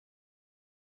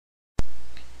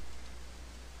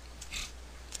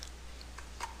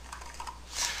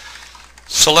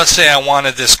So let's say I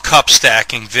wanted this cup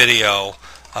stacking video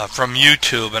from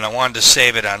YouTube and I wanted to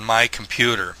save it on my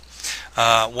computer.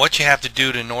 What you have to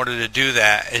do in order to do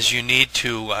that is you need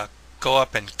to go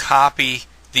up and copy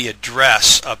the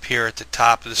address up here at the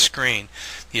top of the screen.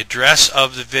 The address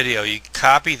of the video, you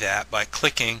copy that by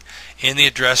clicking in the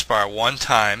address bar one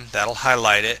time. That'll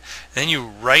highlight it. Then you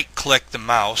right click the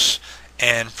mouse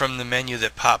and from the menu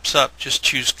that pops up just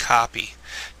choose copy.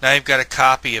 Now you've got a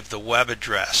copy of the web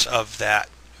address of that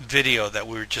video that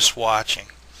we were just watching.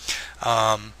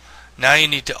 Now you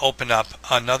need to open up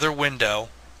another window,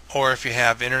 or if you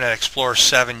have Internet Explorer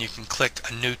 7 you can click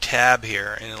a new tab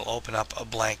here and it'll open up a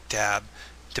blank tab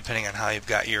depending on how you've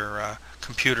got your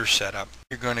computer set up.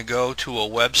 You're going to go to a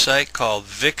website called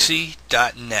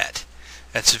vixy.net.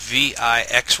 That's VIXY.net.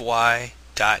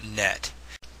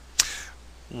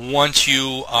 Once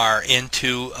you are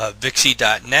into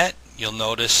vixy.net, you'll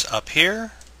notice up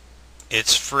here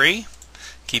it's free.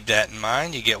 Keep that in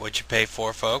mind. You get what you pay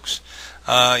for, folks.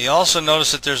 You also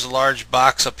notice that there's a large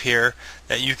box up here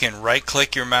that you can right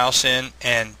click your mouse in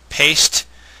and paste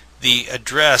the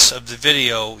address of the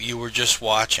video you were just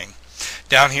watching.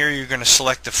 Down here you're going to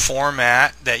select the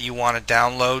format that you want to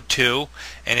download to,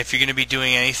 and if you're going to be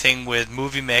doing anything with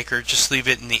Movie Maker, just leave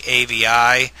it in the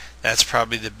AVI. That's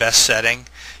probably the best setting.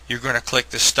 You're going to click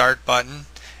the start button.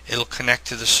 It'll connect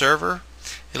to the server.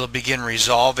 It'll begin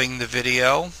resolving the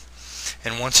video,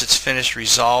 and once it's finished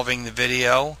resolving the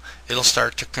video, it'll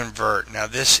start to convert. Now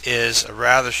this is a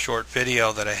rather short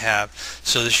video that I have,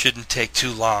 so this shouldn't take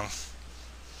too long.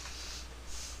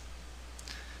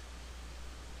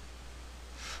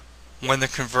 When the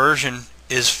conversion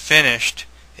is finished,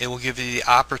 it will give you the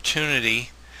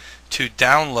opportunity to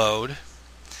download,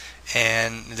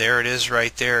 and there it is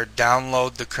right there,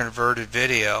 download the converted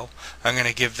video. I'm going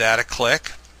to give that a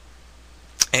click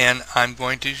and I'm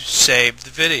going to save the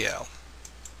video.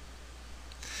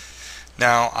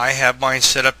 Now I have mine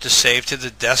set up to save to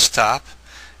the desktop,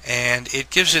 and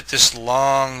it gives it this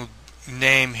long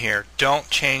name here. Don't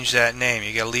change that name.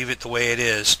 You got to leave it the way it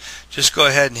is. Just go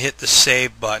ahead and hit the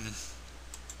save button.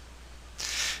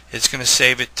 It's going to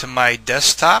save it to my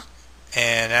desktop,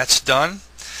 and that's done.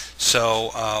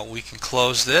 So we can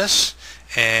close this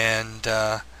and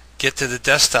get to the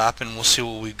desktop and we'll see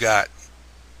what we've got.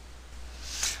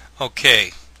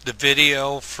 Okay, the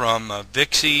video from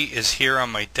Vixy is here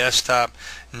on my desktop.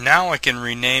 Now I can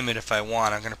rename it if I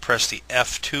want. I'm going to press the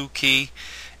F2 key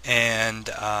and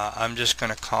I'm just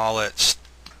going to call it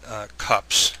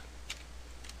Cups.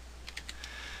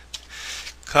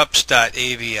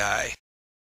 Cups.avi.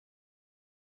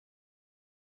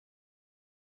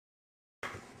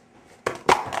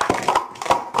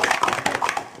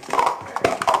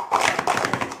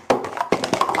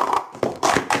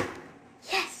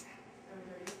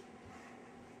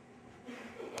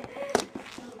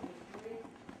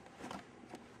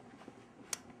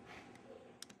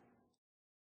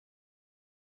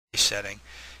 Setting.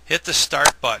 Hit the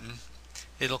start button.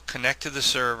 It'll connect to the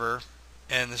server,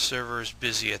 and the server is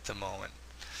busy at the moment.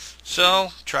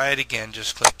 So try it again.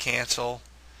 Just click cancel,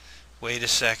 wait a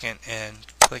second, and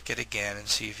click it again and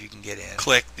see if you can get in.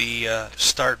 Click the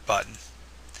start button.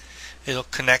 It'll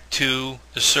connect to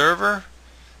the server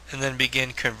and then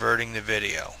begin converting the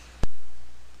video.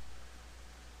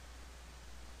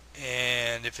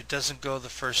 And if it doesn't go the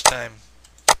first time,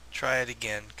 try it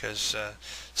again, because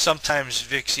sometimes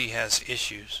Vixy has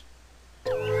issues.